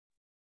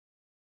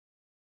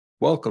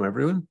Welcome,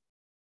 everyone.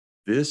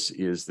 This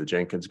is the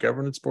Jenkins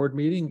Governance Board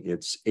meeting.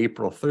 It's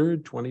April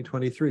 3rd,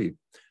 2023.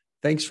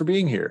 Thanks for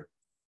being here.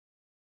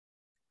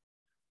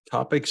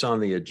 Topics on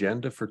the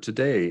agenda for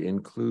today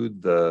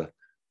include the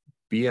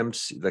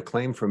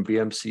claim from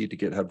BMC to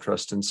GitHub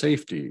Trust and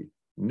Safety,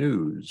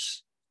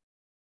 news,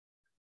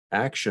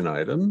 action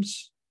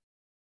items,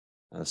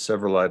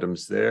 several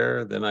items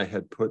there. Then I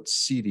had put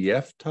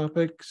CDF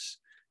topics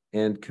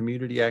and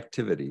community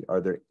activity.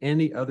 Are there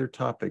any other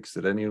topics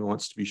that anyone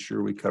wants to be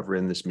sure we cover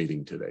in this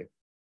meeting today?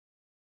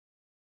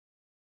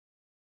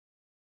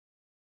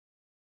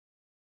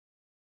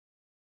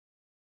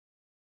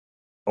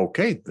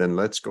 Okay, then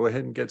let's go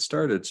ahead and get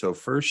started. So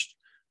first,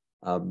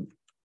 2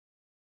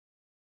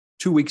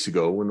 weeks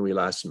ago when we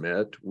last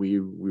met, we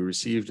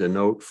received a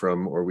note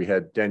from, or we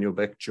had Daniel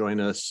Beck join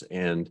us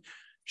and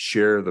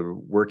share the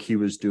work he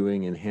was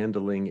doing in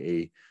handling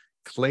a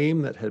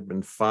claim that had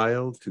been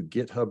filed to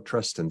GitHub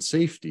Trust and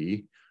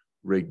Safety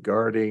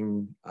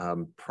regarding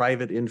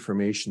private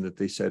information that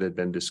they said had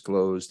been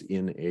disclosed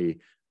in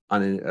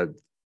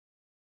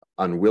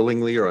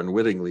unwillingly or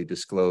unwittingly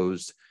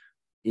disclosed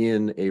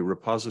in a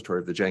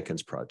repository of the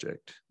Jenkins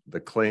project. The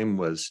claim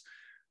was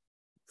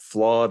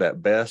flawed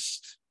at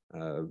best,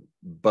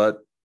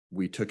 but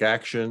we took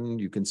action.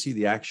 You can see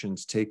the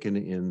actions taken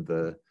in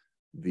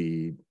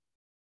the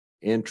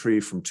entry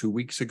from 2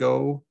 weeks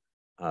ago.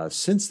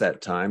 Since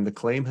that time, the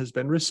claim has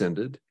been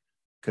rescinded,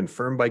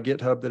 confirmed by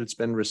GitHub that it's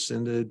been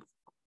rescinded,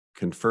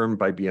 confirmed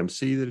by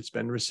BMC that it's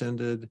been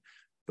rescinded.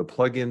 The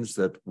plugins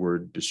that were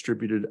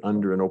distributed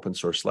under an open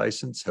source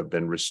license have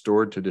been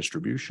restored to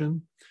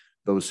distribution.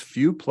 Those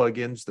few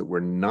plugins that were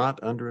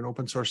not under an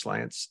open source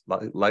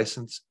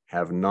license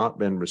have not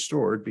been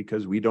restored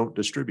because we don't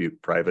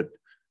distribute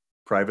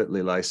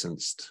privately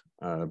licensed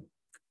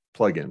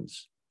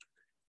plugins.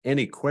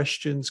 Any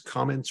questions,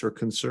 comments, or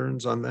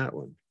concerns on that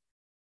one?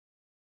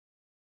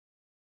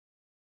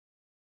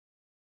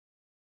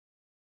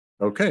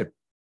 Okay,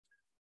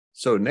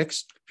 so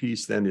next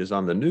piece then is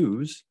on the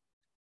news.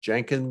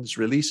 Jenkins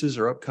releases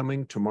are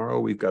upcoming. Tomorrow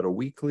we've got a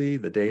weekly.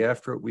 The day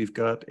after it, we've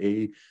got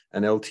an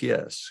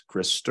LTS.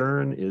 Chris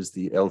Stern is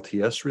the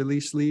LTS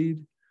release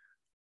lead.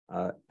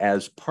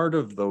 As part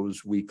of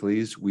those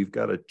weeklies, we've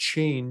got a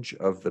change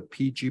of the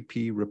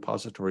PGP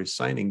repository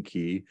signing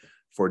key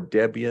for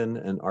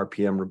Debian and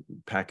RPM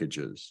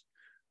packages.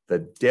 The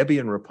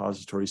Debian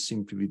repositories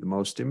seem to be the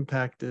most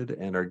impacted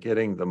and are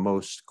getting the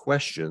most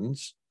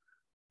questions.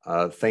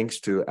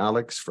 Thanks to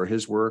Alex for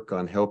his work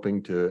on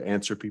helping to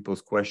answer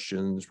people's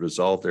questions,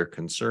 resolve their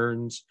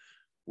concerns.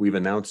 We've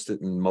announced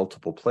it in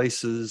multiple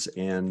places,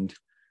 and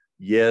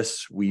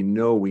yes, we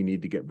know we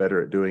need to get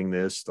better at doing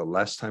this. The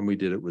last time we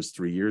did it was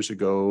 3 years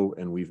ago,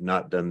 and we've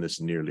not done this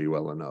nearly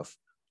well enough.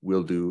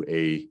 We'll do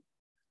a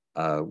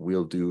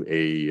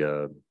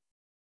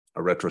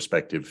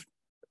retrospective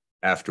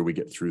after we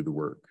get through the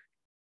work.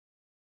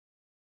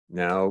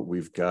 Now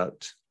we've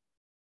got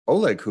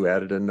Oleg, who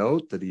added a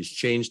note that he's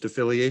changed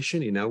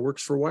affiliation. He now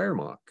works for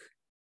Wiremock,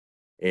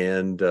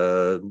 and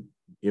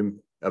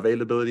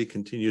availability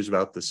continues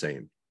about the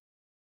same.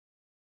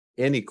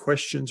 Any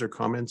questions or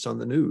comments on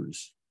the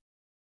news?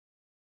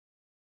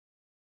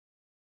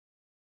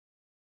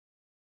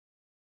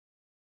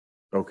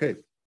 Okay.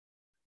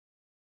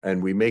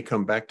 And we may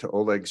come back to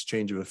Oleg's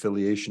change of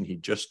affiliation. He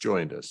just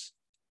joined us.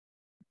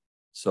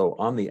 So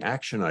on the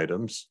action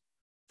items,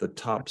 the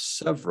top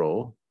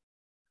several,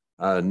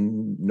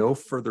 no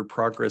further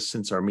progress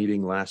since our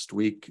meeting last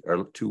week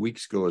or 2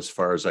 weeks ago, as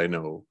far as I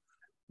know.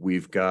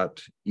 We've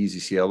got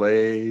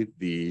EasyCLA,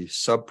 the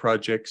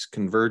sub-projects,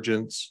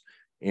 Convergence,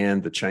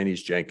 and the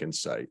Chinese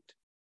Jenkins site.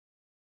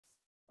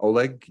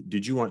 Oleg,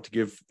 did you want to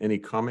give any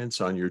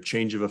comments on your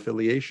change of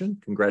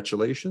affiliation?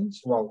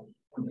 Congratulations. Well,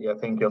 yeah,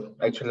 thank you.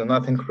 Actually,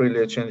 nothing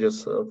really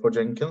changes for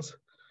Jenkins,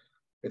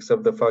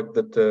 except the fact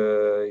that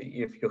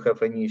if you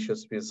have any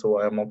issues with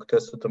Wiremock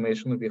test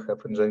automation, we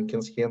have in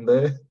Jenkins here and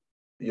there.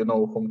 You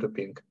know whom to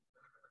ping.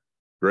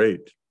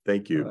 Great,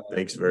 thank you.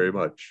 Thanks very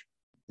much.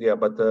 Yeah,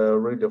 but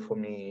really for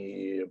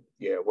me,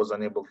 yeah, I was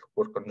unable to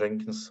work on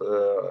Jenkins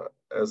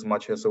as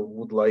much as I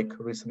would like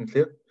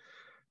recently.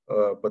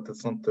 But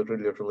it's not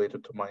really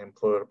related to my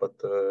employer, but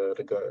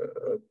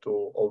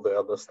to all the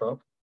other stuff.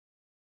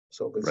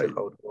 So let's see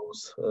how it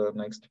goes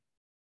next.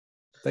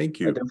 Thank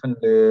you. I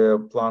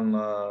definitely plan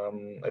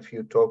a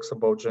few talks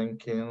about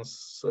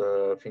Jenkins,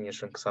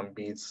 finishing some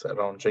bits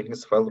around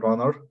Jenkins file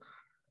runner.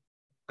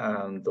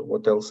 And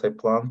what else I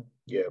plan?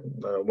 Yeah,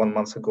 1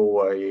 month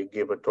ago, I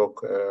gave a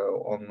talk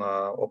on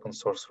open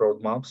source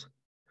roadmaps.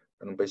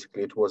 And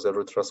basically, it was a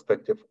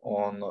retrospective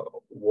on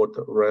what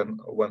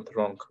went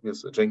wrong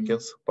with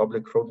Jenkins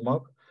public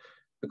roadmap,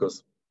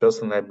 because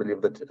personally, I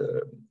believe that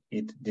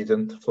it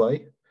didn't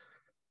fly.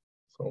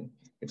 So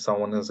if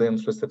someone is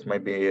interested,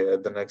 maybe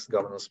at the next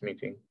governance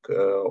meeting,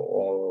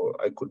 or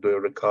I could do a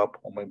recap,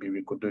 or maybe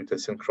we could do it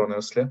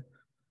asynchronously.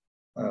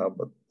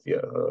 But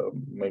yeah,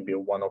 maybe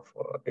one of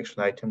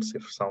action items,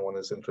 if someone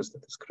is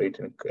interested, is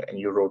creating a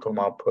new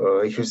roadmap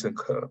using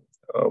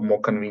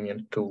more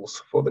convenient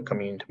tools for the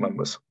community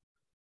members.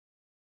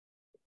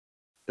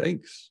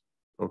 Thanks.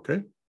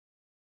 Okay.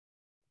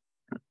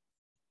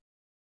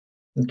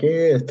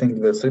 Okay, I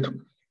think that's it.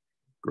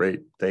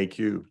 Great, thank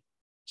you.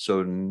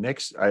 So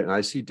next,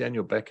 I see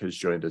Daniel Beck has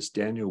joined us.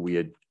 Daniel, we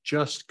had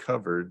just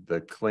covered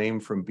the claim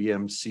from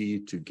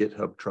BMC to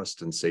GitHub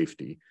Trust and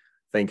Safety.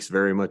 Thanks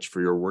very much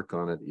for your work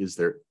on it. Is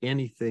there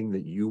anything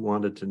that you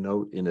wanted to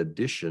note in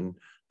addition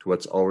to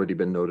what's already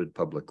been noted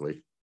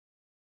publicly?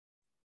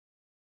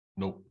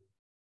 Nope.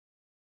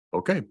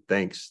 Okay,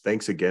 thanks.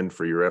 Thanks again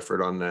for your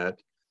effort on that.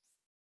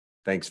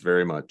 Thanks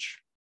very much.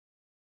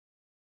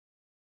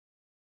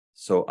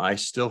 So I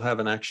still have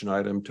an action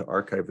item to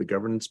archive the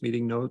governance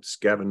meeting notes.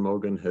 Gavin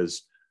Mogan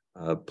has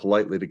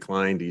politely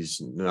declined.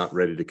 He's not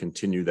ready to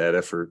continue that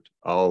effort.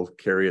 I'll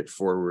carry it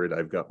forward.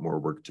 I've got more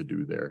work to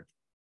do there.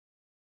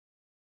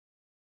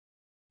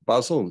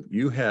 Basil,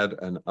 you had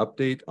an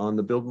update on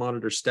the build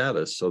monitor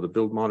status. So the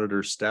build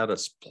monitor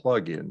status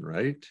plugin,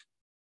 right?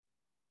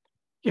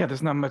 Yeah,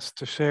 there's not much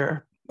to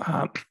share.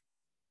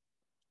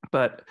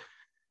 But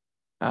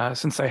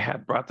since I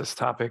had brought this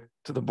topic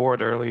to the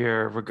board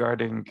earlier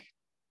regarding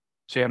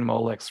Jan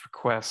Molek's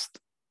request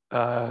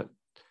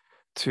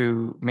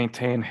to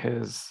maintain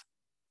his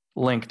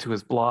link to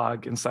his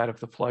blog inside of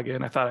the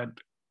plugin, I thought I'd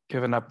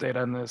give an update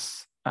on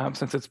this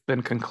since it's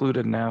been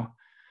concluded now.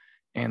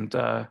 And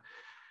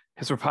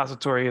his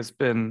repository has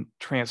been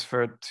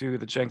transferred to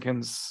the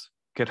Jenkins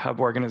GitHub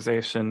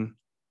organization.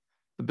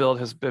 The build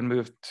has been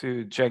moved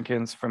to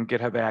Jenkins from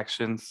GitHub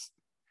Actions,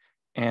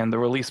 and the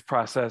release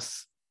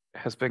process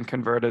has been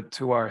converted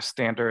to our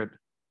standard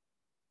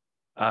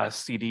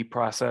CD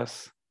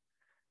process.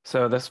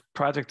 So this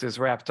project is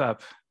wrapped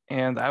up,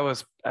 and I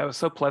was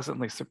so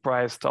pleasantly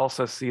surprised to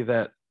also see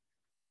that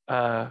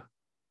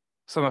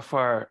some of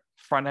our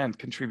front-end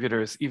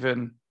contributors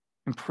even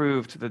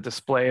improved the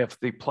display of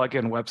the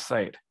plugin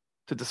website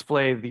to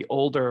display the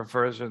older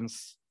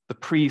versions, the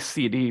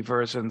pre-CD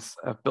versions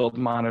of Build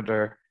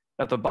Monitor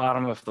at the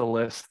bottom of the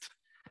list,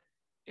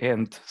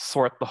 and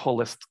sort the whole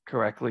list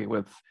correctly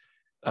with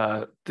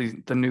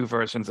the new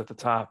versions at the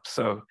top.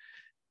 So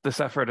this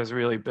effort has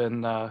really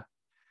been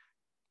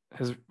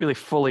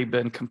fully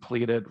been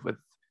completed, with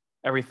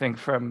everything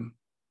from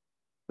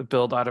the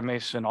build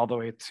automation all the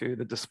way to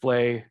the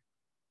display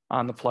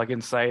on the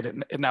plugin site.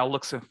 It now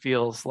looks and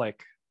feels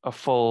like a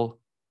full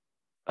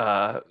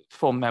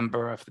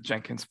member of the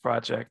Jenkins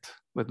project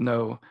with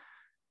no,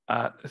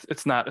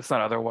 it's not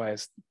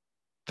otherwise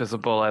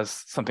visible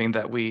as something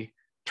that we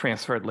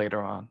transferred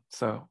later on.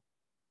 So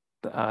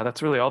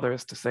that's really all there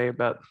is to say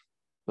about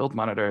Build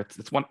Monitor.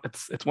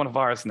 It's one of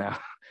ours now.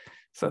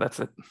 So that's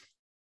it.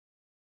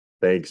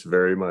 Thanks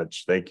very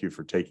much. Thank you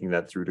for taking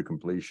that through to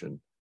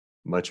completion.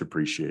 Much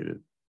appreciated.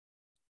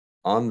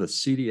 On the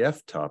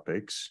CDF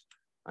topics,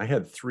 I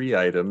had 3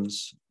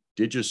 items: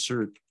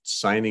 DigiCert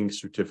signing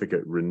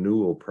certificate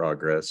renewal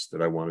progress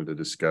that I wanted to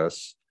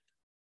discuss,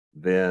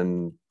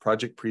 then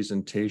project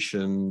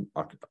presentation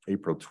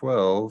April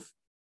 12,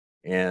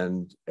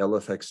 and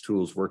LFX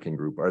Tools Working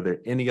Group. Are there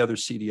any other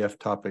CDF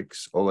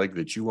topics, Oleg,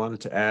 that you wanted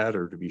to add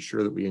or to be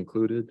sure that we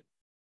included?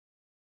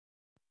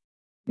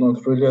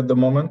 Not really at the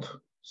moment.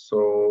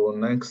 So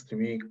next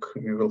week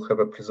we will have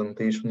a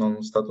presentation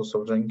on status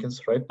of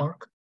Jenkins, right,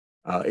 Mark?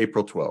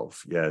 April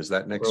 12th. Yeah, is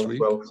that next week?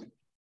 12th.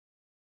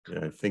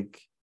 Yeah, I think,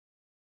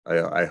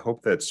 I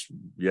hope that's,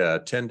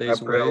 10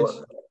 days April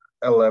away.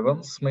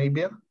 11th,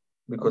 maybe,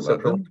 because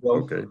 11?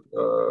 April 12th, Okay.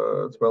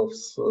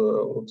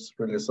 12th looks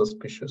really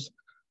suspicious.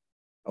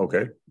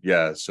 Okay,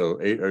 yeah, so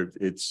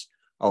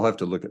I'll have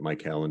to look at my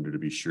calendar to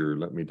be sure.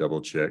 Let me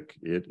double check.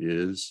 It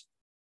is,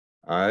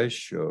 I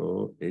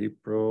show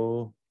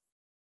April.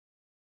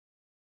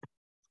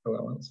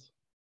 11th.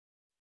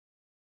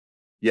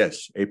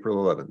 Yes,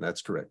 April 11th.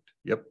 That's correct.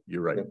 Yep,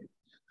 you're right.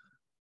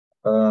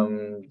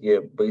 Yeah,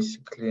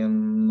 basically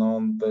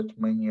not that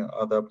many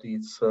other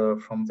updates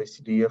from the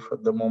CDF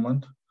at the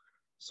moment.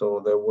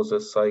 So there was a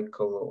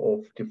cycle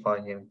of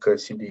defining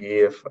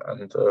CDF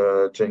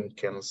and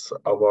Jenkins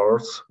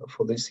awards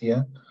for this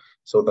year.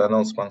 So the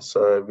announcements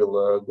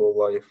will go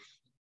live,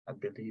 I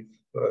believe,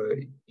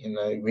 in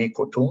a week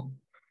or 2.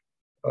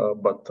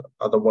 But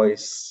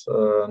otherwise,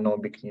 no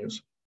big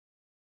news.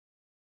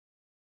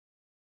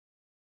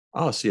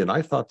 Oh, see, and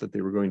I thought that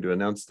they were going to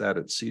announce that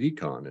at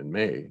CDCon in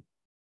May.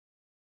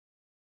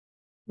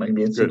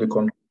 Maybe it's Good.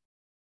 CDCon.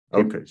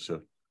 Okay,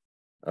 so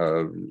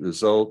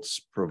results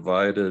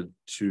provided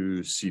to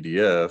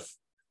CDF.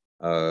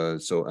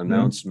 So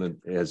announcement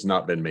has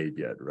not been made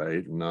yet,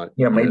 right? Not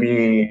Yeah, yet.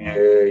 maybe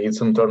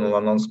it's internal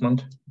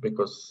announcement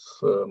because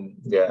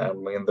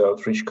I'm in the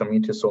outreach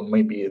committee, so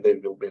maybe there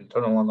will be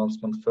internal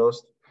announcement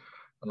first,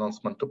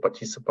 announcement to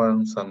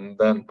participants, and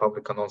then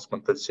public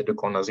announcement at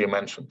CDCon, as you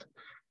mentioned.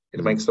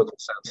 It makes total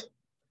sense.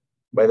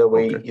 By the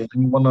way, Okay. is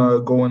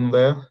anyone going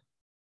there?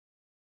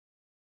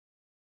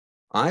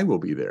 I will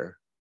be there,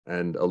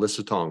 and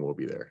Alyssa Tong will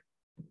be there.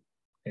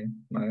 Okay,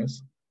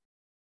 nice.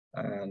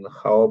 And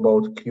how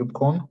about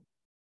KubeCon?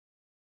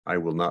 I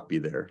will not be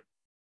there.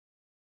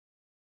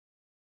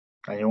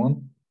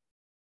 Anyone?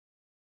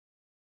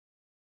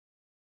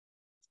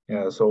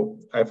 Yeah, so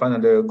I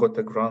finally got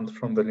a grant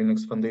from the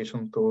Linux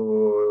Foundation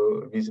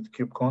to visit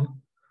KubeCon.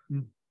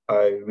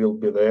 I will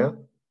be there.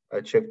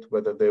 I checked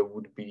whether there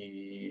would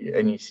be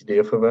any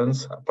CDF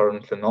events.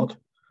 Apparently not.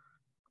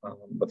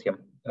 But yeah,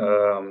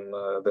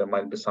 there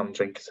might be some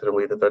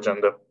Jenkins-related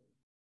agenda.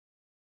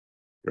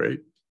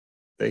 Great,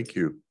 thank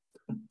you.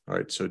 All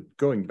right, so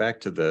going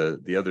back to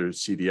the other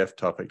CDF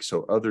topic,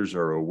 so others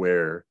are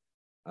aware,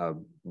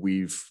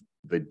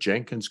 the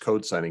Jenkins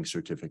code signing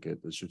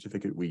certificate, the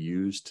certificate we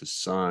use to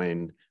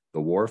sign the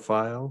WAR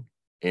file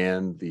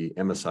and the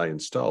MSI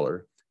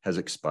installer, has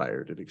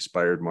expired. It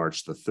expired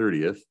March the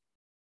 30th.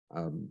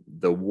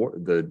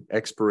 The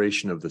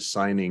expiration of the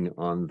signing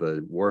on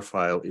the WAR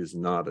file is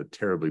not a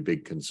terribly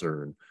big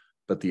concern,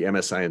 but the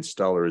MSI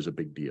installer is a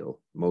big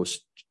deal.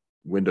 Most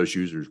Windows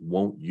users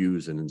won't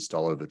use an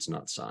installer that's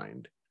not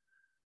signed.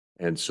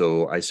 And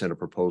so I sent a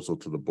proposal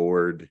to the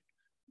board,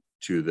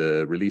 to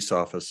the release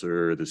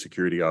officer, the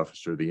security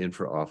officer, the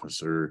infra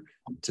officer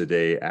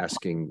today,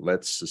 asking,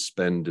 let's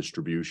suspend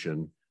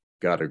distribution.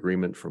 Got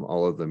agreement from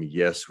all of them.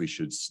 Yes, we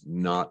should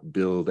not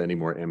build any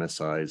more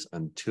MSIs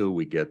until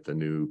we get the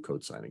new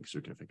code signing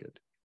certificate.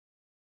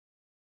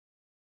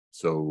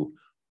 So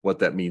what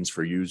that means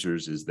for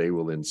users is they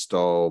will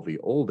install the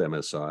old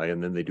MSI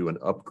and then they do an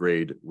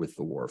upgrade with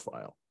the WAR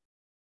file.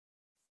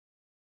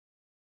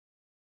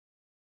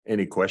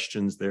 Any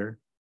questions there?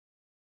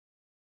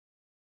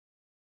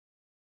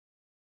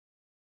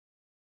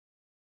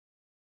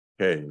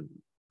 Okay,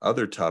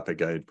 other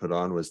topic I had put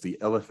on was the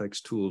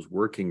LFX Tools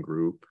Working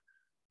Group.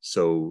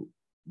 So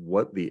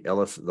what the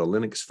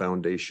Linux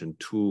Foundation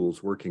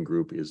Tools Working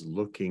Group is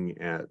looking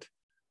at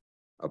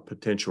a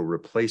potential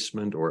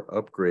replacement or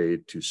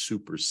upgrade to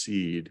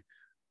supersede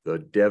the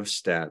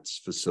DevStats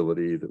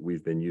facility that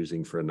we've been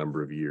using for a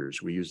number of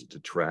years. We use it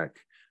to track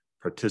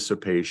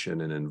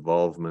participation and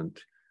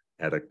involvement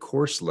at a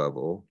course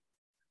level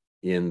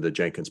in the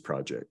Jenkins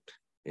project.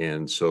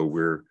 And so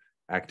we're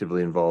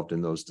actively involved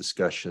in those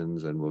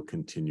discussions and will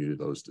continue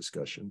those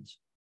discussions.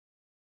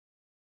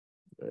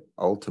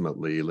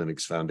 Ultimately,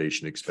 Linux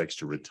Foundation expects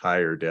to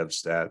retire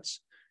DevStats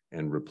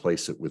and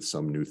replace it with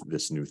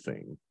this new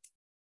thing.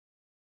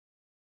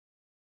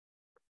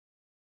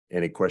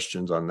 Any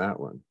questions on that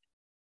one?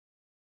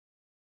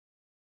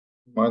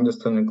 My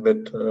understanding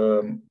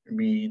that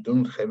we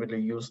don't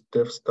heavily use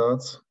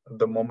DevStats at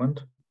the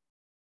moment.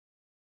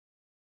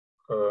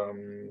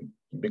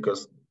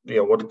 Because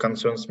what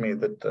concerns me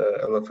that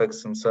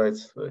LFX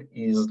Insights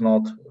is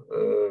not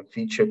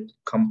feature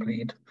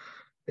complete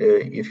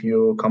if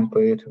you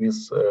compare it with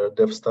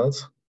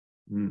DevStats.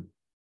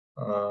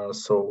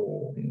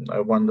 So I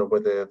wonder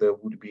whether there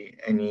would be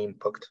any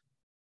impact.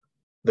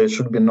 There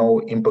should be no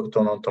impact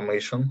on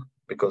automation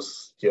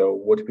because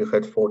what we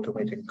had for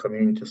automating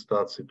community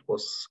stats, it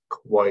was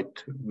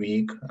quite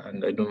weak,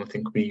 and I don't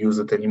think we use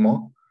it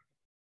anymore.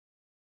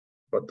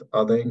 But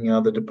are there any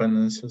other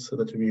dependencies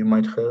that we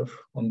might have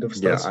on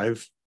DevStats? Yeah,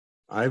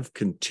 I've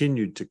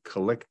continued to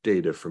collect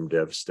data from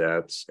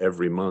DevStats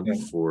every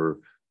month for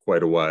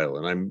quite a while,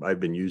 and I've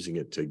been using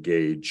it to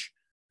gauge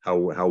how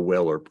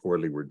well or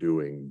poorly we're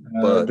doing.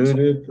 But do you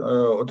do it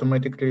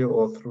automatically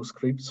or through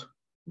scripts?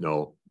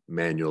 No,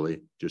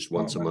 manually. Just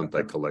once a month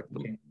I collect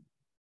them. Okay.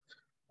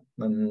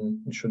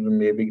 Then it shouldn't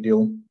be a big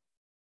deal.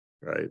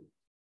 Right.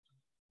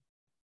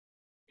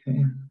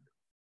 Okay.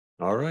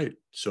 All right.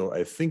 So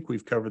I think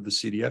we've covered the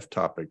CDF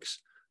topics.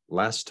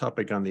 Last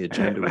topic on the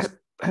agenda was...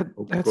 I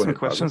had some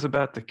questions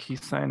about the key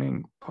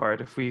signing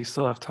part, if we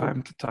still have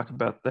time to talk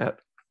about that.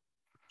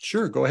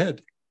 Sure, go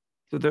ahead.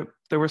 So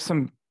there were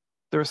some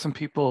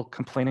people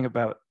complaining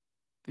about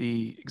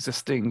the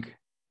existing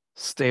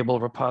stable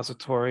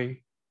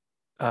repository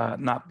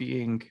not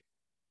being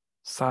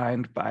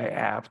signed by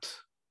apt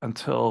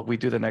until we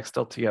do the next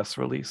LTS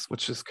release,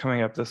 which is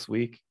coming up this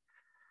week.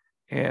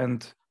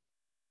 And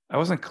I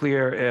wasn't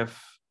clear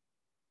if,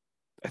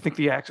 I think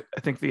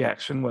the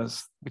action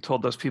was, we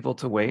told those people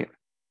to wait.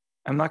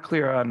 I'm not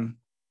clear on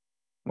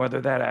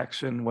whether that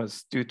action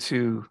was due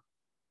to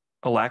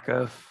a lack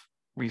of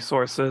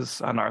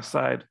resources on our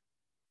side,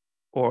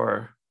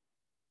 or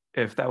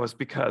if that was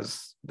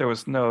because there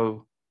was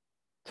no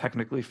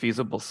technically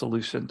feasible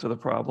solution to the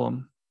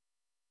problem.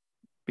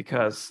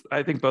 Because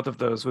I think both of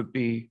those would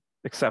be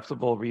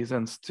acceptable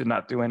reasons to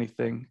not do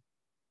anything,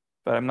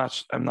 but I'm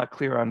not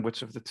clear on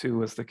which of the two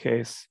was the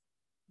case.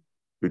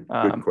 Good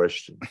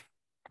question.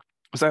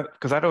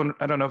 Because I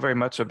don't know very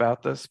much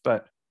about this,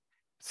 but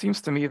it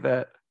seems to me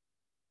that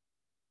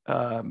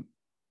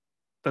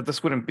that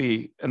this wouldn't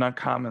be an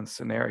uncommon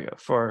scenario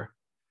for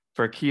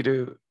a key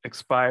to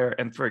expire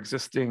and for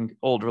existing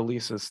old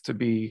releases to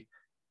be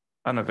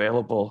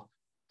unavailable.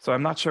 So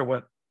I'm not sure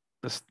what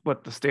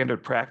the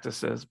standard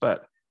practice is,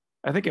 but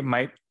I think it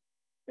might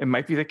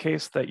be the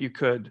case that you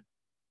could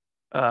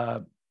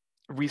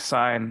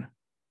re-sign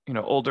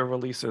older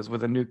releases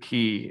with a new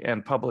key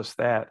and publish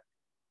that.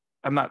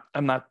 I'm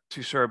not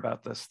too sure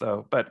about this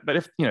though, but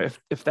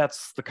if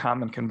that's the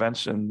common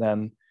convention,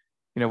 then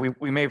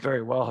we may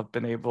very well have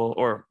been able,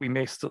 or we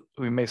may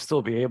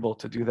still be able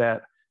to do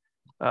that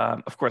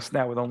Of course,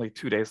 now with only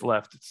 2 days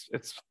left,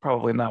 it's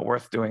probably not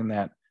worth doing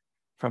that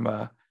from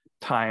a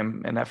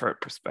time and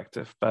effort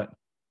perspective. But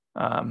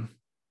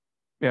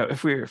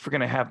if we're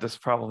going to have this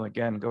problem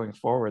again going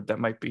forward, that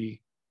might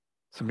be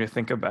something to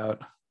think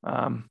about.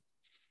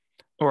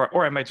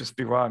 Or I might just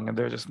be wrong, and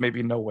there just may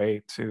be no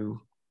way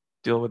to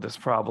deal with this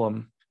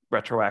problem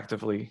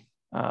retroactively.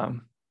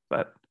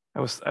 But I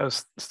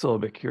was still a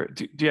bit curious.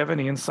 Do you have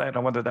any insight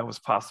on whether that was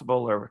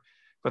possible, or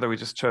whether we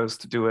just chose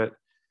to do it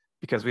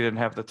because we didn't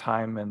have the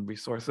time and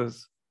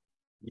resources?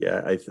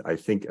 Yeah, I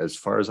think as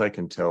far as I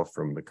can tell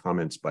from the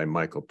comments by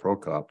Michael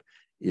Prokop,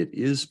 it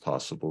is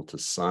possible to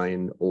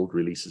sign old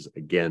releases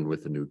again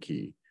with a new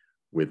key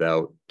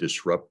without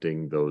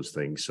disrupting those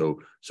things. So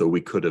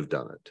we could have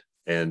done it.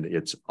 And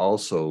it's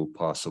also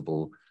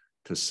possible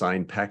to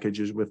sign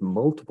packages with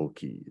multiple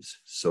keys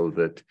so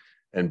that,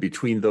 and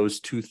between those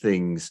two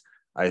things,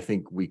 I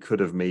think we could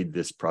have made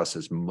this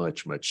process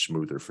much, much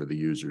smoother for the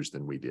users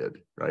than we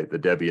did, right? The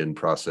Debian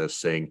process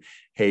saying,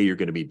 hey, you're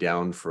going to be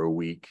down for a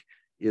week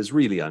is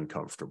really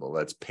uncomfortable.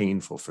 That's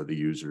painful for the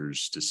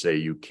users to say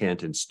you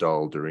can't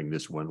install during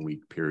this 1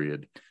 week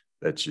period.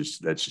 That's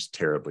just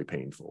terribly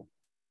painful.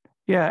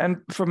 Yeah, and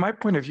from my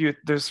point of view,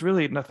 there's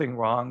really nothing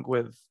wrong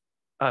with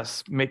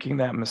us making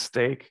that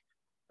mistake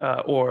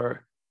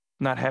or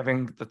not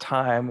having the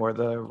time or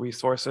the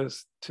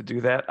resources to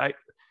do that.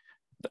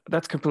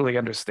 That's completely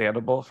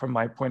understandable from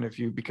my point of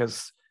view,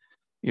 because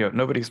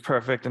nobody's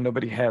perfect and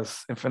nobody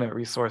has infinite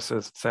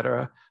resources, et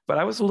cetera. But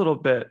I was a little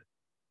bit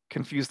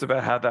confused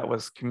about how that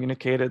was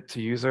communicated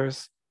to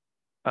users,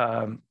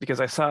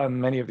 because I saw in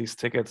many of these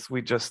tickets,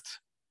 we just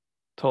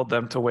told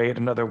them to wait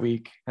another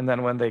week. And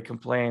then when they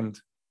complained,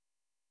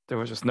 there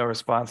was just no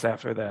response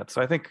after that.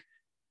 So I think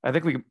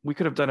we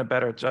could have done a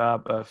better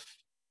job of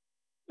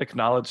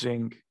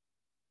acknowledging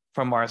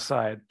from our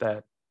side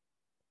that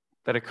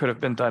it could have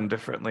been done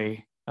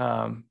differently,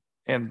 and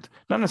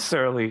not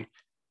necessarily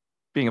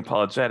being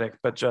apologetic,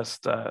 but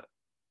just I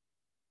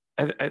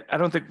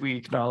don't think we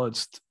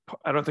acknowledged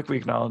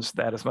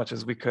that as much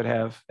as we could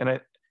have. And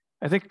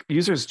I think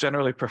users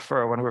generally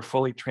prefer when we're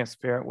fully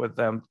transparent with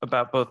them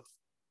about both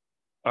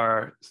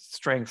our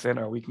strengths and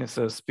our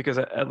weaknesses, because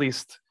at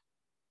least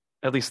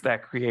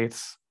that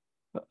creates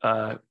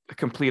a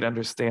complete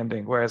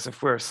understanding. Whereas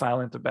if we're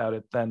silent about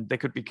it, then they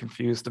could be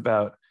confused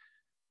about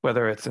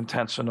whether it's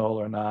intentional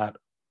or not.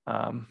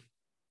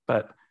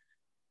 But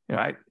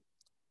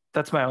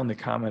that's my only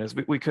comment, is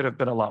we could have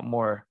been a lot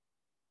more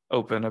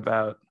open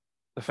about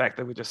the fact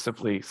that we just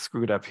simply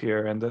screwed up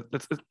here, and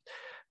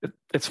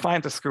it's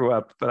fine to screw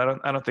up, but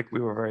I don't think we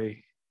were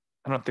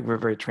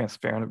very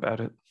transparent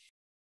about it.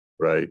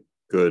 Right.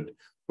 Good.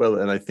 Well,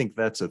 and I think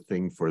that's a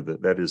thing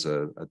that is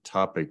a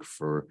topic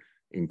for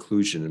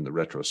inclusion in the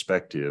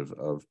retrospective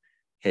of,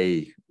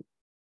 hey,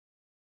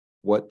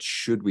 what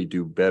should we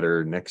do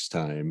better next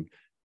time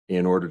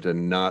in order to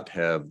not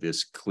have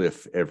this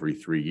cliff every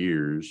 3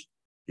 years?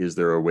 Is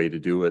there a way to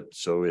do it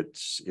so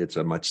it's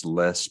a much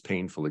less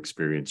painful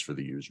experience for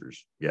the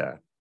users? Yeah,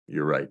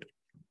 you're right.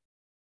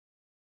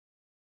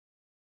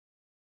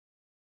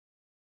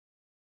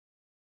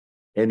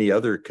 Any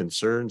other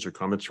concerns or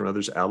comments from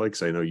others?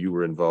 Alex, I know you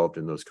were involved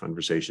in those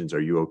conversations. Are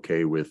you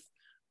okay with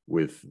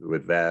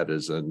that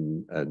as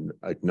an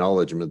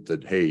acknowledgement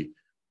that, hey,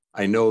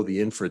 I know the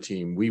infra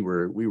team, we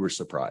were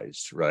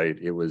surprised, right?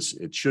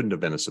 It shouldn't have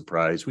been a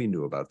surprise. We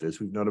knew about this.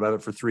 We've known about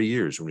it for 3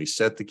 years. When we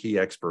set the key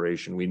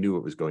expiration, we knew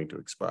it was going to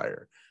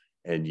expire.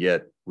 And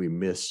yet we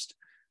missed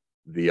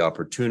the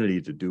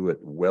opportunity to do it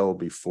well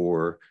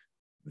before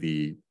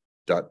the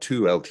 .2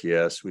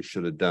 LTS. We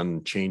should have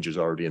done changes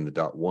already in the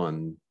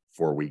 .1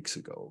 4 weeks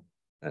ago,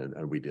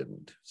 and we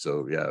didn't.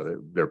 So yeah,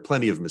 there are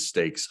plenty of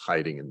mistakes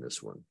hiding in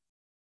this one.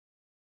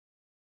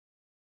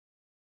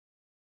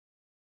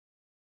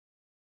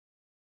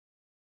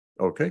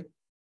 Okay.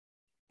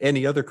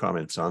 Any other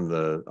comments on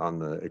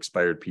the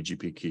expired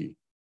PGP key?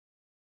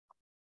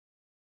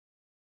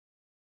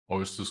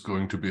 How is this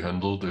going to be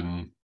handled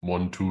in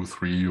 1, 2,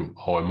 3,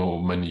 however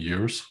many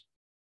years?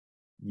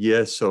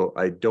 Yes, so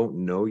I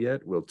don't know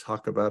yet. We'll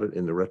talk about it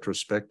in the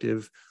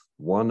retrospective.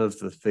 One of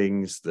the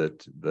things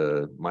that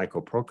the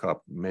Michael Prokop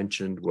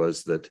mentioned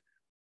was that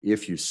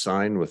if you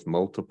sign with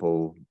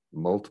multiple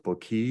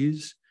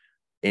keys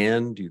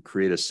and you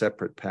create a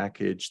separate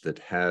package that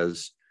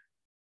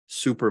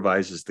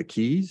supervises the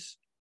keys,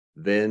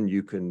 then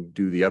you can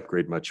do the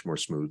upgrade much more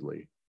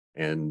smoothly.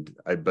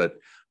 But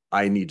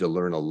I need to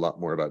learn a lot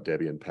more about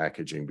Debian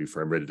packaging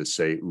before I'm ready to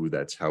say, ooh,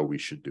 that's how we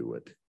should do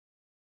it.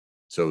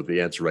 So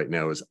the answer right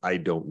now is I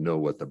don't know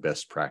what the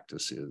best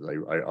practice is.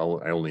 I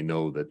only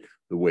know that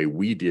the way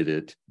we did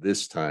it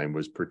this time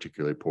was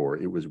particularly poor.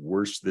 It was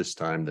worse this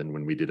time than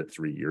when we did it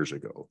 3 years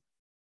ago.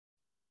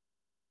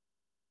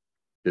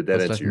 Did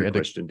that answer your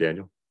question,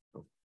 Daniel?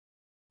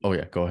 Oh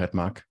yeah, go ahead,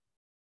 Mark.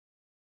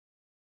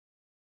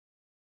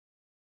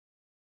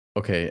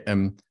 Okay,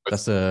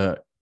 just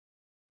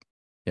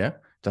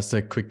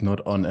a quick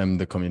note on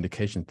the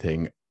communication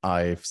thing.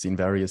 I've seen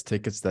various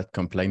tickets that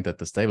complain that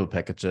the stable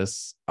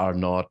packages are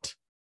not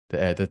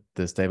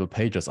the stable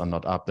pages are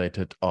not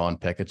updated on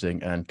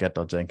packaging and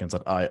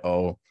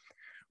get.jenkins.io,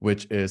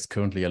 which is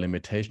currently a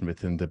limitation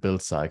within the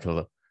build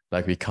cycle.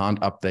 Like we can't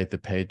update the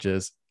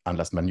pages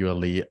unless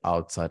manually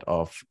outside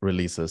of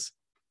releases,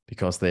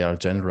 because they are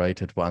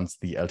generated once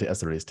the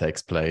LTS release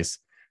takes place.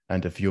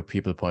 And a few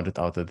people pointed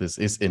out that this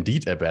is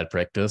indeed a bad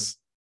practice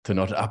to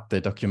not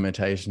update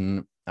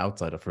documentation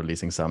outside of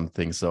releasing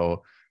something.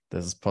 So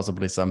this is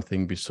possibly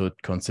something we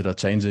should consider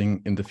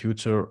changing in the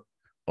future,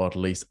 or at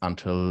least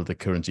until the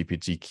current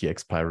GPG key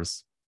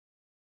expires.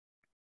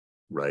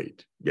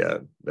 Right. Yeah,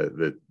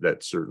 that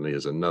certainly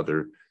is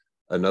another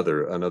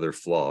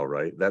flaw,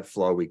 right? That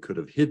flaw we could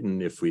have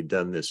hidden if we'd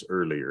done this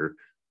earlier,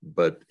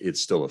 but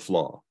it's still a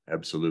flaw.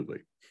 Absolutely.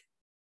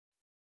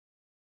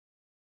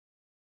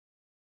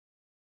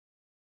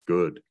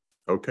 Good.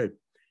 Okay.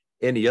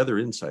 Any other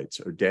insights?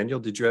 Or Daniel,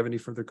 did you have any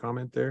further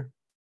comment there?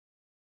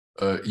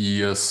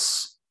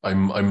 Yes,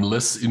 I'm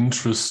less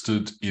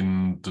interested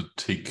in the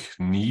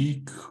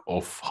technique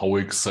of how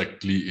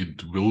exactly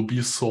it will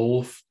be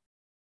solved,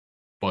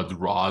 but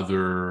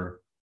rather,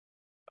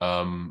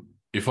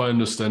 if I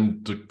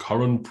understand the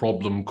current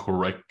problem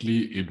correctly,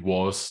 it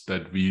was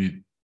that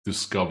we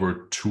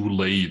discovered too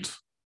late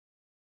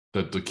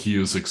that the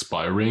key is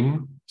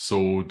expiring.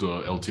 So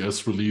the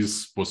LTS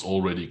release was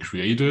already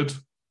created.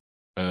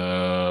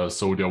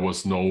 So there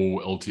was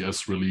no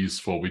LTS release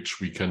for which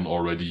we can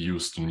already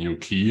use the new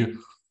key.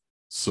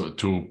 So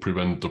to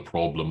prevent the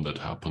problem that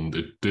happened.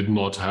 It did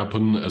not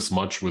happen as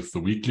much with the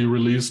weekly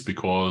release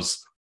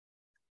because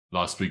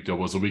last week there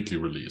was a weekly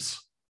release,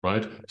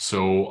 right?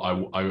 So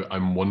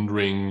I'm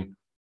wondering,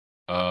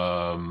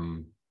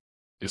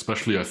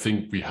 especially I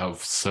think we have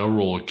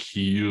several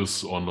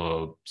keys on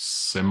a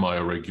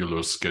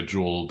semi-regular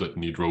schedule that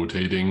need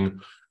rotating.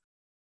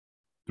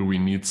 Do we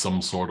need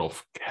some sort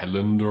of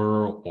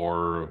calendar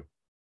or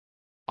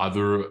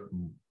other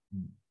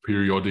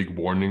periodic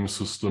warning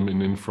system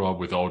in infra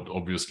without,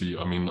 obviously,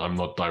 I mean, I'm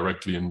not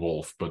directly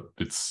involved, but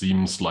it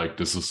seems like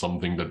this is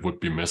something that would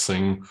be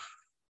missing.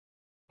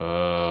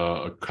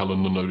 A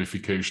calendar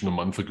notification a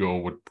month ago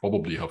would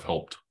probably have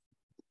helped.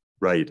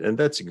 Right. And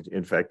that's,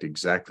 in fact,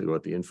 exactly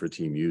what the infra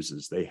team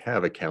uses. They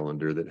have a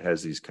calendar that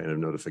has these kind of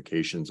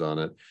notifications on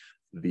it.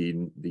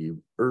 The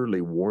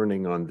early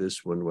warning on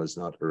this one was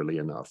not early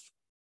enough.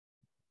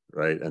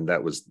 Right. And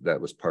that was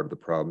part of the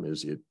problem.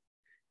 Is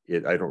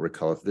I don't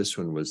recall if this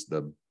one was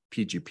the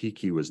PGP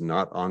key was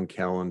not on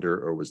calendar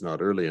or was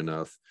not early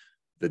enough.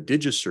 The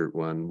DigiCert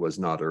one was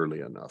not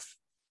early enough.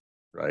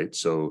 Right.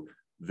 So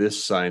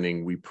this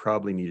signing, we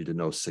probably needed to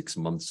know 6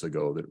 months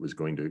ago that it was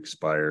going to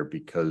expire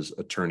because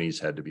attorneys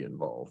had to be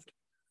involved.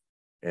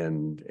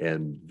 And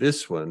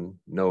this one,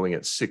 knowing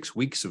it 6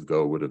 weeks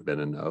ago would have been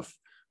enough.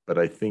 But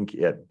I think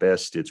at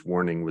best, its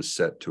warning was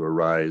set to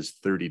arise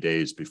 30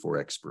 days before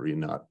expiry,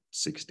 not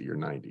 60 or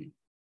 90.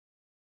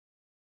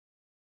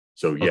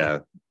 So yeah,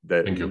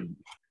 okay. Thank you.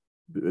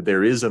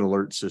 There is an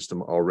alert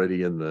system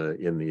already in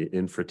the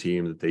infra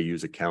team that they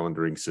use a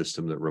calendaring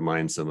system that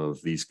reminds them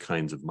of these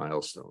kinds of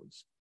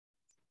milestones.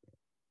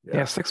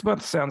 Yeah, 6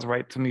 months sounds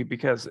right to me,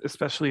 because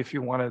especially if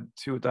you wanted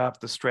to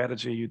adopt the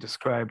strategy you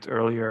described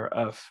earlier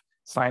of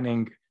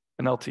signing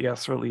an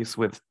LTS release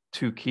with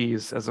 2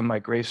 keys as a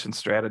migration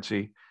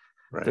strategy,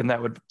 right. Then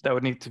that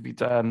would need to be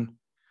done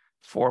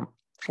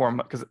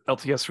because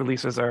LTS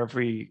releases are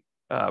every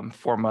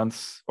 4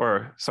 months,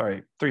 or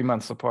sorry, 3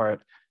 months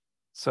apart.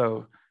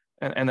 So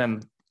and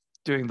then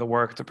doing the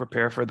work to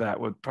prepare for that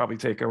would probably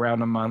take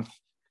around a month.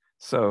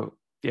 So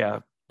yeah,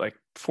 like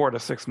 4 to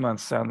 6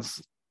 months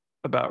sounds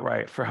about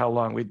right for how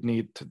long we'd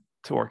need to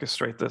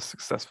orchestrate this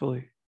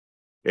successfully.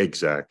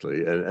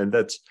 Exactly. And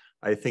that's,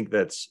 I think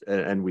that's,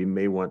 and we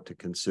may want to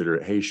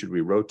consider, hey, should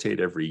we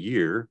rotate every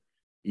year,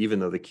 even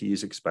though the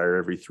keys expire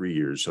every 3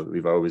 years, so that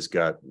we've always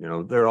got,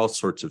 there are all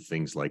sorts of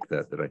things like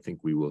that I think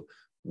we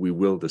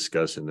will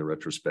discuss in the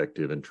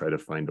retrospective and try to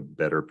find a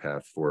better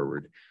path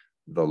forward.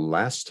 The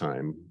last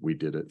time we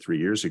did it 3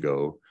 years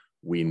ago,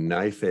 we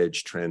knife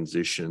edge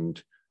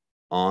transitioned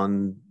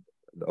on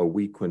a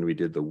week when we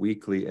did the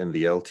weekly and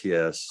the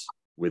LTS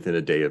within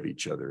a day of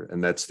each other.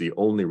 And that's the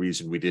only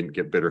reason we didn't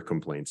get bitter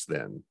complaints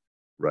then,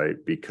 right?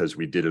 Because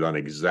we did it on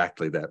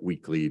exactly that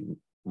weekly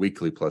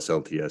plus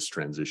LTS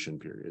transition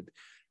period.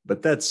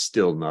 But that's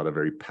still not a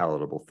very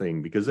palatable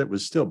thing, because it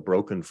was still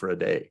broken for a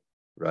day,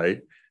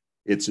 right?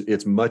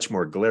 It's much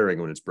more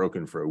glaring when it's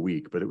broken for a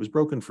week, but it was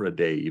broken for a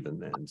day even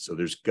then. So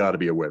there's got to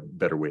be a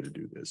better way to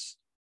do this.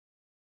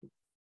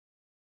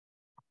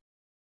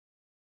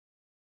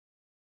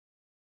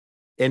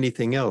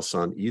 Anything else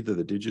on either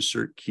the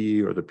DigiCert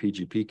key or the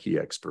PGP key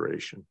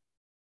expiration?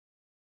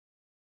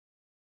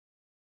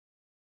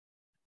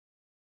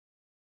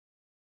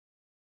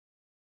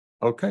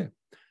 Okay.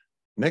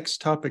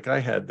 Next topic I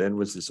had then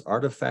was this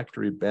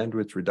Artifactory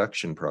bandwidth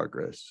reduction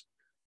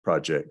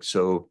project.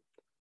 So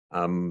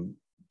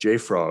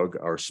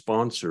JFrog, our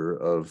sponsor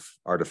of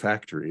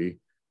Artifactory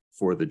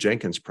for the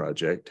Jenkins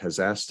project, has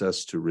asked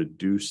us to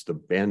reduce the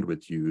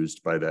bandwidth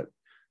used by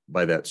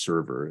that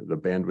server. The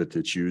bandwidth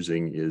it's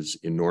using is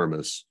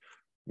enormous.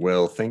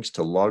 Well, thanks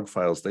to log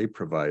files they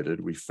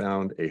provided, we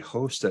found a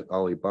host at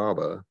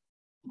Alibaba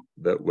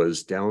that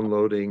was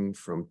downloading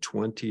from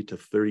 20 to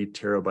 30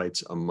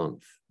 terabytes a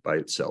month by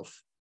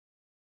itself.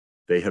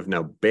 They have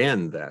now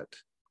banned that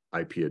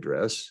IP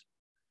address,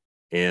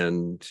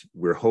 and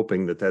we're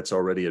hoping that that's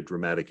already a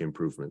dramatic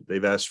improvement.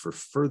 They've asked for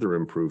further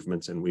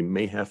improvements, and we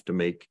may have to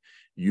make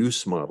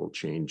use model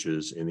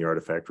changes in the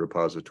artifact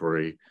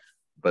repository,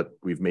 but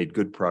we've made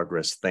good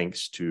progress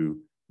thanks to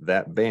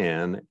that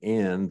ban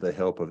and the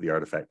help of the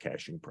artifact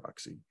caching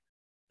proxy.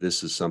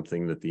 This is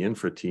something that the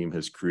infra team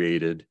has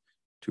created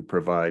to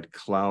provide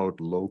cloud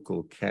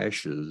local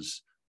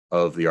caches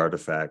of the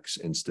artifacts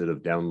instead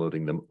of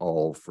downloading them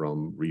all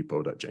from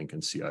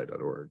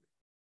repo.jenkinsci.org.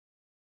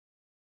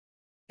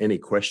 Any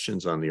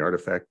questions on the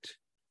artifact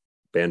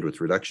bandwidth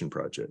reduction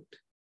project?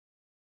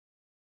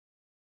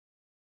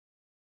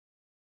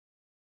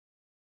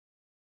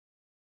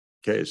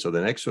 Okay, so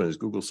the next one is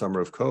Google Summer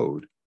of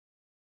Code.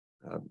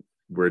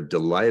 We're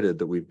delighted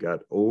that we've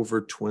got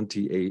over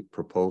 28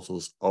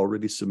 proposals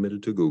already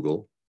submitted to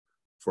Google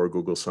for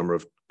Google Summer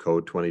of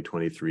Code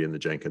 2023 in the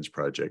Jenkins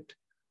project.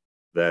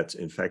 That's,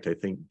 in fact, I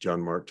think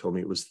John Mark told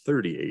me it was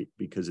 38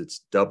 because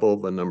it's double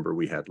the number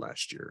we had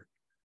last year.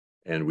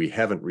 And we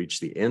haven't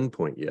reached the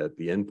endpoint yet.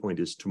 The endpoint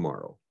is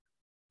tomorrow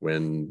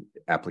when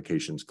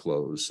applications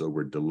close. So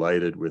we're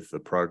delighted with the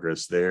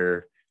progress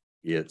there.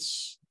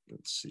 It's,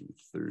 let's see,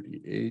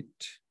 38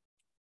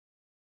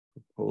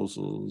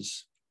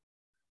 proposals.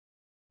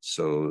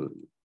 So,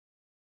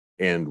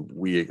 and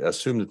we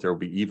assume that there will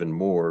be even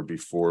more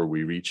before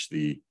we reach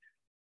the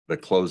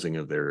closing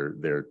of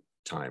their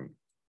time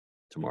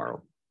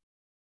tomorrow.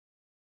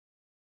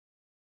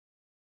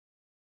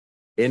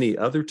 Any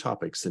other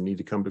topics that need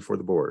to come before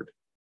the board?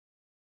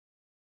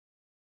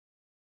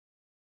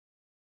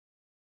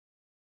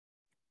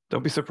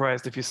 Don't be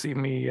surprised if you see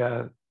me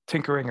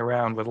tinkering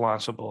around with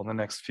Launchable in the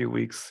next few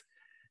weeks.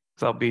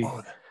 So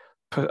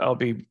I'll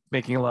be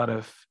making a lot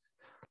of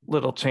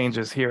little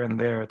changes here and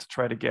there to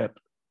try to get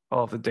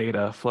all of the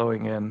data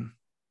flowing in.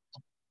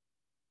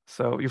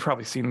 So you've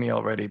probably seen me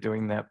already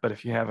doing that, but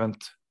if you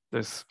haven't,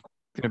 there's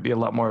going to be a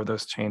lot more of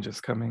those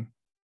changes coming.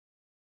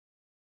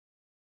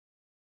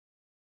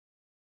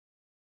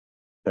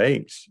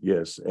 Thanks.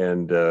 Yes.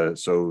 And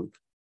so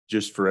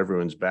just for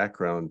everyone's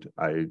background,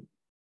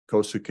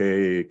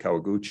 Kosuke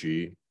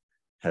Kawaguchi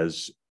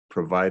has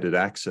provided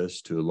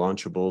access to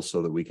Launchable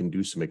so that we can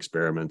do some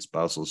experiments.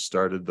 Basil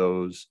started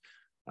those.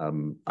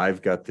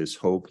 I've got this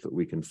hope that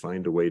we can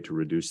find a way to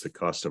reduce the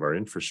cost of our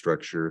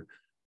infrastructure.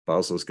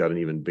 Basil's got an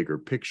even bigger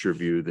picture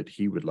view that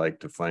he would like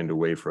to find a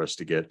way for us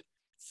to get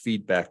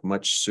feedback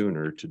much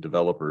sooner to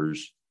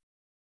developers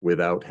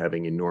without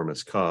having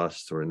enormous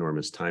costs or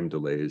enormous time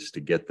delays to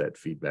get that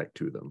feedback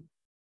to them.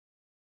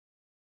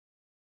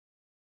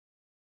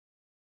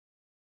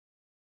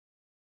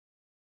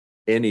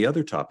 Any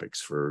other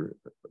topics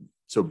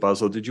so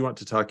Basil, did you want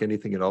to talk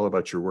anything at all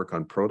about your work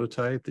on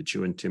prototype that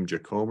you and Tim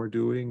Jacome are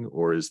doing,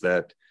 or is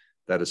that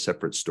a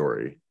separate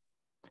story?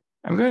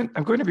 I'm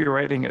going to be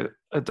writing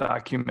a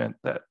document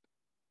that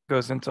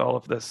goes into all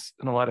of this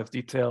in a lot of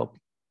detail,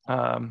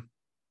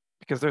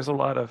 because there's a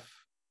lot of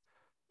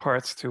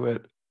parts to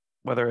it,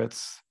 whether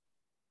it's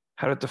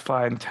how to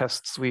define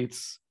test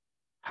suites,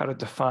 how to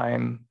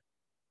define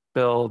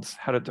builds,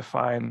 how to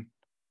define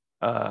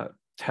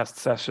test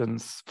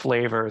sessions,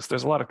 flavors.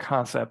 There's a lot of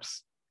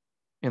concepts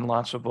in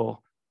Launchable,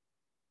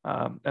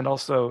 and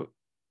also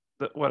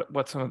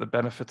what some of the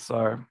benefits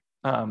are.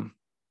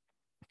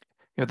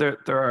 There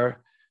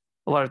are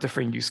a lot of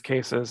different use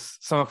cases,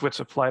 some of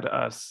which apply to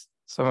us,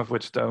 some of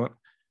which don't.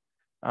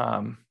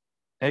 The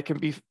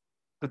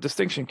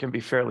distinction can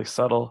be fairly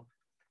subtle.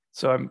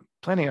 So I'm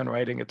planning on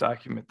writing a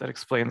document that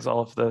explains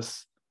all of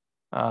this.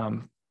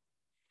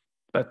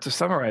 But to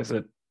summarize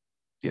it,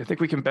 I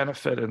think we can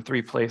benefit in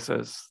 3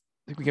 places.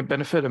 I think we can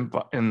benefit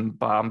in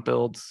BOM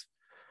builds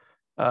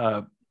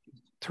to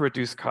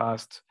reduce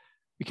cost.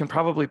 We can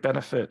probably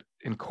benefit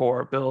in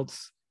core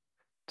builds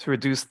to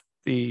reduce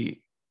the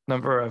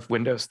number of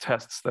Windows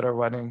tests that are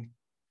running,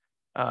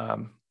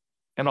 and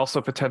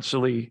also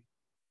potentially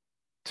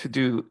to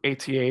do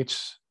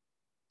ATH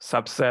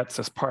subsets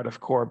as part of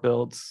core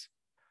builds.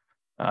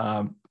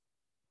 And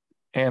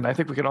I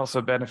think we can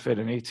also benefit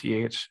in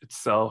ATH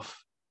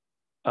itself,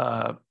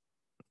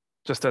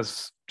 just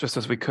as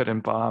we could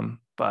in BOM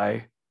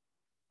by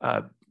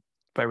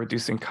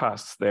reducing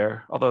costs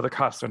there. Although the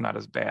costs are not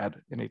as bad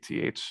in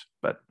ATH,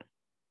 but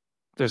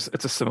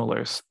it's a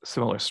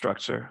similar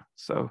structure.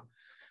 So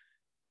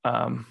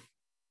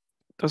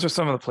those are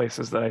some of the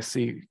places that I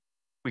see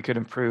we could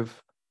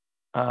improve.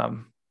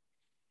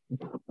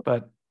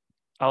 But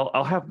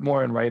I'll have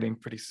more in writing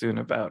pretty soon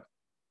about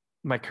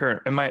my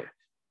current and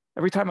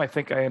every time I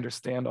think I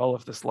understand all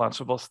of this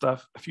Launchable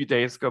stuff, a few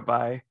days go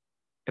by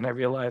and I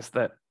realize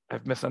that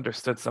I've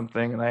misunderstood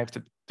something and I have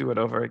to do it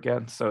over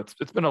again. So it's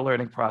been a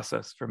learning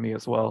process for me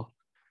as well.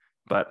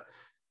 But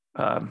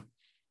I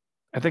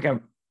think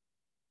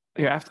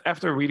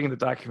after reading the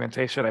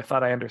documentation, I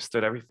thought I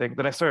understood everything.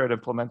 Then I started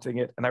implementing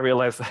it and I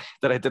realized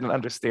that I didn't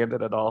understand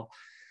it at all.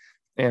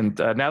 And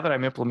now that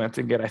I'm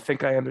implementing it, I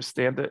think I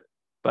understand it,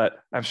 but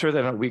I'm sure that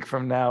in a week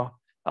from now,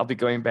 I'll be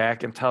going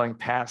back and telling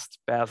past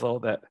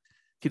Basil that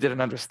he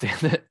didn't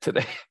understand it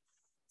today.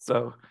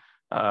 So,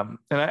 and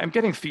I'm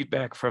getting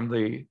feedback from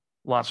the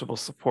launchable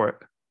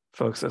support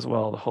folks as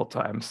well the whole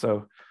time.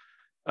 So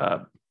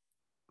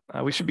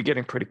we should be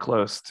getting pretty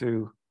close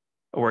to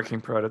a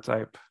working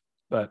prototype,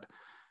 but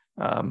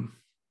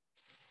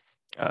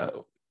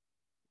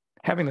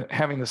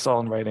having this all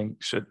in writing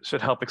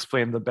should help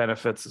explain the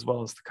benefits as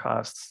well as the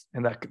costs,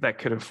 and that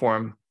could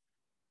inform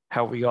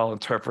how we all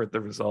interpret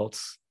the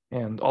results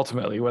and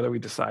ultimately whether we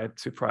decide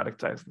to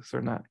productize this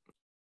or not.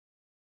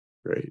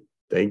 Great,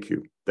 thank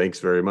you. Thanks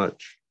very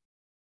much.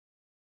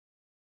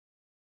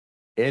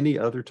 Any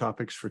other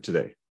topics for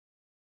today?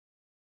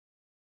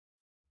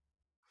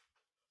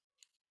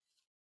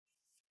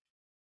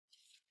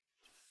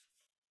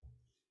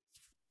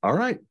 All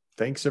right.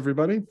 Thanks,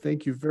 everybody.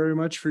 Thank you very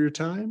much for your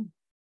time.